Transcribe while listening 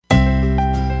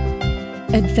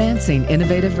Advancing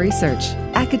innovative research,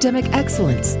 academic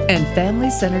excellence, and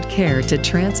family-centered care to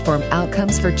transform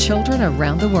outcomes for children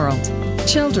around the world.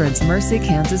 Children's Mercy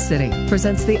Kansas City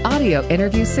presents the audio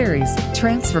interview series,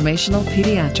 Transformational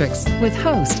Pediatrics, with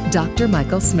host Dr.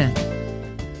 Michael Smith.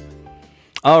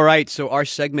 All right, so our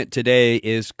segment today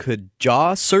is Could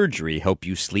Jaw Surgery Help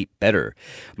You Sleep Better?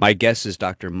 My guest is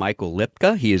Dr. Michael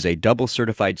Lipka. He is a double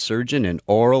certified surgeon in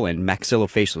oral and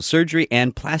maxillofacial surgery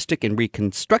and plastic and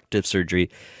reconstructive surgery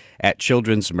at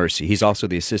Children's Mercy. He's also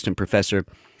the assistant professor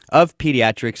of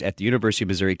pediatrics at the University of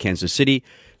Missouri, Kansas City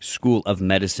School of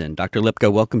Medicine. Dr.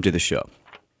 Lipka, welcome to the show.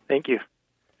 Thank you.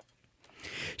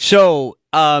 So,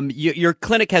 your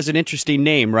clinic has an interesting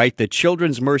name, right? The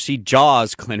Children's Mercy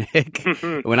Jaws Clinic.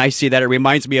 When I see that, it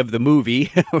reminds me of the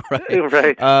movie,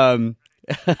 right? Right.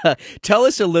 Tell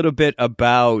us a little bit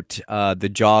about the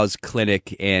Jaws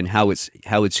Clinic and how it's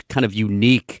kind of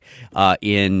unique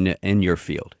in your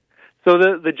field. So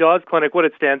the JAWS Clinic, what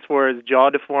it stands for is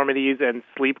Jaw Deformities and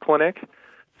Sleep Clinic.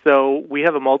 So we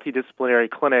have a multidisciplinary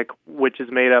clinic, which is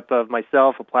made up of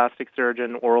myself, a plastic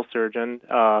surgeon, oral surgeon,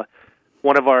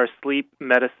 one of our sleep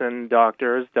medicine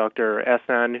doctors, Dr.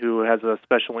 SN, who has a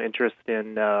special interest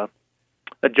in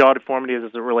jaw deformities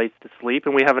as it relates to sleep,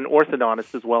 and we have an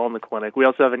orthodontist as well in the clinic. We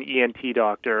also have an ENT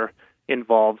doctor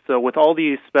involved. So with all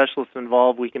these specialists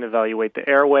involved, we can evaluate the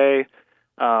airway,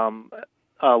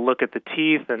 look at the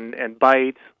teeth and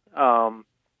bite,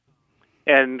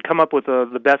 and come up with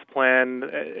the best plan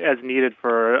as needed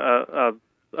for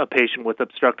a patient with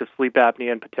obstructive sleep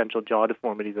apnea and potential jaw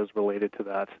deformities as related to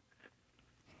that.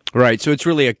 Right, so it's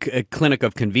really a clinic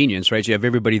of convenience, right? So you have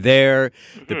everybody there,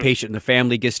 the patient and the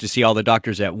family gets to see all the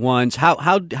doctors at once.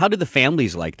 How do the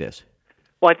families like this?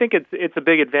 Well, I think it's a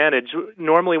big advantage.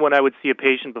 Normally when I would see a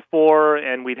patient before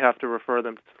and we'd have to refer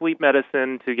them to sleep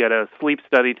medicine to get a sleep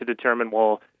study to determine,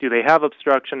 well, do they have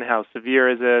obstruction? How severe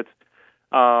is it?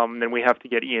 Then we have to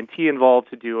get ENT involved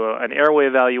to do an airway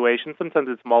evaluation. Sometimes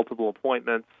it's multiple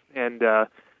appointments, and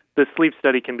the sleep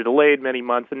study can be delayed many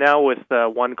months. And now with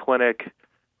one clinic,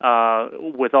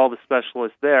 with all the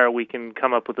specialists there, we can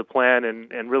come up with a plan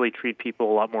and really treat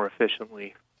people a lot more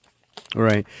efficiently.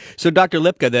 Right. So, Dr.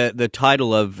 Lipka, the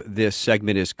title of this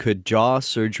segment is Could Jaw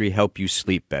Surgery Help You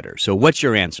Sleep Better? So what's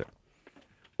your answer?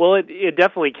 Well, it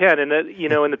definitely can. And,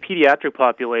 in the pediatric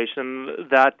population,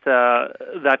 that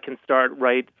can start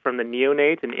right from the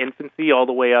neonate and infancy all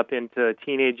the way up into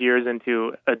teenage years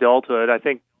into adulthood. I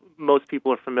think most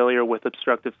people are familiar with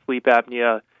obstructive sleep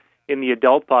apnea in the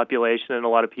adult population, and a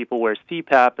lot of people wear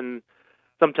CPAP, and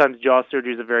sometimes jaw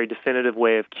surgery is a very definitive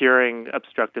way of curing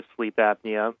obstructive sleep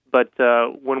apnea. But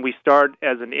when we start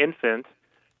as an infant,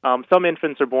 some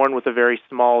infants are born with a very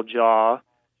small jaw,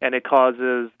 and it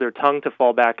causes their tongue to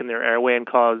fall back in their airway and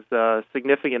cause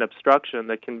significant obstruction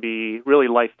that can be really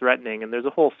life-threatening. And there's a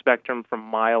whole spectrum from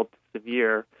mild to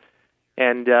severe.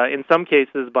 And in some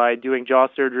cases, by doing jaw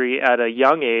surgery at a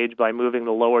young age, by moving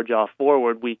the lower jaw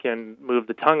forward, we can move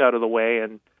the tongue out of the way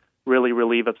and really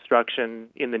relieve obstruction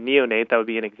in the neonate. That would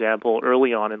be an example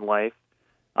early on in life.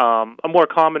 A more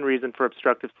common reason for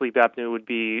obstructive sleep apnea would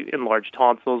be enlarged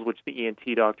tonsils, which the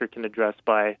ENT doctor can address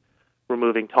by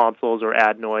removing tonsils or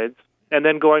adenoids. And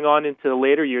then going on into the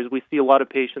later years, we see a lot of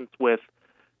patients with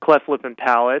cleft lip and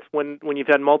palate. When you've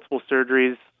had multiple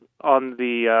surgeries on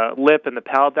the lip and the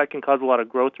palate, that can cause a lot of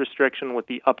growth restriction with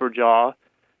the upper jaw,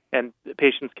 and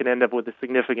patients can end up with a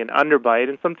significant underbite,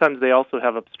 and sometimes they also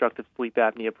have obstructive sleep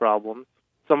apnea problems.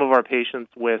 Some of our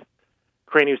patients with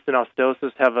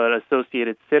craniosynostosis have an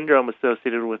associated syndrome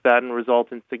associated with that and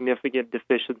result in significant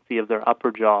deficiency of their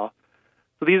upper jaw.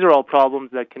 So these are all problems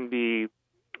that can be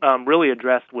really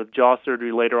addressed with jaw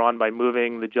surgery later on by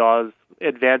moving the jaws,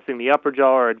 advancing the upper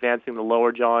jaw or advancing the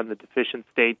lower jaw in the deficient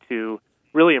state to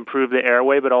really improve the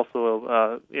airway, but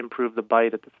also improve the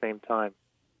bite at the same time.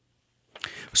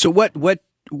 So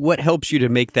what helps you to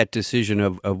make that decision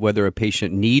of whether a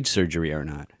patient needs surgery or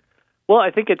not? Well,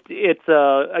 I think it's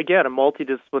again, a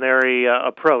multidisciplinary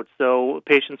approach. So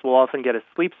patients will often get a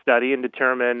sleep study and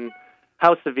determine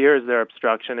how severe is their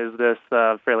obstruction. Is this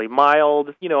fairly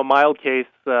mild? A mild case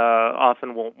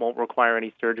often won't require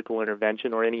any surgical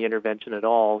intervention or any intervention at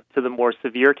all, to the more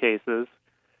severe cases.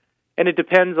 And it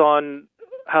depends on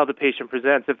how the patient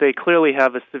presents. If they clearly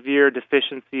have a severe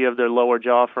deficiency of their lower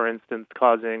jaw, for instance,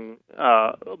 causing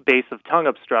base of tongue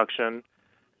obstruction,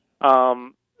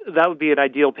 that would be an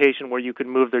ideal patient where you could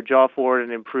move their jaw forward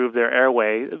and improve their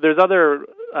airway. There's other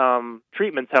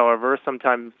treatments, however.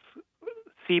 Sometimes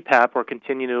CPAP, or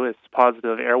continuous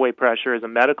positive airway pressure, is a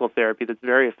medical therapy that's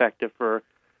very effective for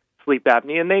sleep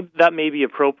apnea, and that may be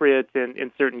appropriate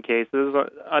in certain cases.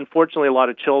 Unfortunately, a lot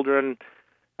of children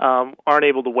aren't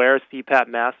able to wear a CPAP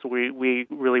mask. So we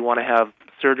really want to have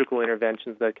surgical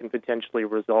interventions that can potentially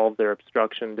resolve their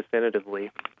obstruction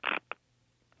definitively.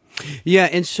 Yeah,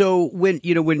 and so when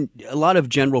a lot of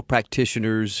general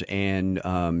practitioners and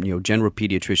general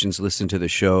pediatricians listen to the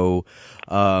show,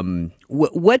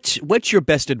 what's your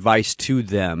best advice to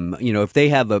them? If they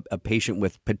have a patient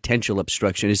with potential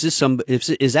obstruction, is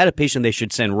that a patient they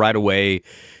should send right away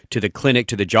to the clinic,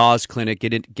 to the JAWS clinic,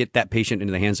 get that patient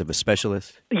into the hands of a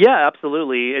specialist? Yeah,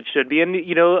 absolutely. It should be. And,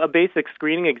 a basic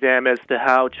screening exam as to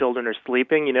how children are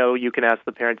sleeping. You can ask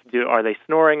the parents, are they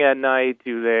snoring at night?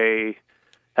 Do they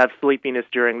have sleepiness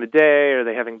during the day? Are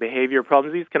they having behavior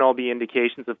problems? These can all be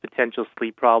indications of potential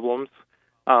sleep problems.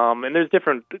 And there's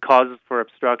different causes for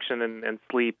obstruction and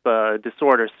sleep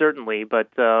disorder, certainly.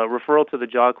 But referral to the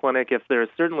jaw clinic, if there's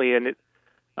certainly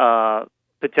a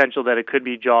potential that it could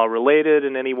be jaw-related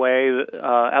in any way,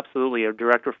 absolutely a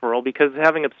direct referral, because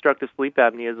having obstructive sleep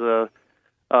apnea is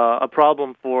a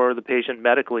problem for the patient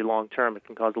medically long-term. It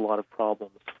can cause a lot of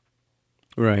problems.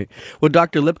 Right. Well,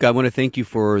 Dr. Lipka, I want to thank you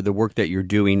for the work that you're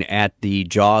doing at the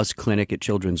JAWS Clinic at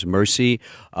Children's Mercy,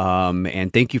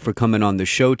 and thank you for coming on the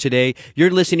show today. You're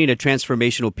listening to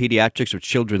Transformational Pediatrics with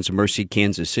Children's Mercy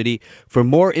Kansas City. For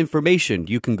more information,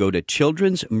 you can go to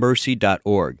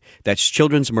childrensmercy.org. That's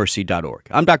childrensmercy.org.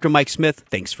 I'm Dr. Mike Smith.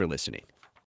 Thanks for listening.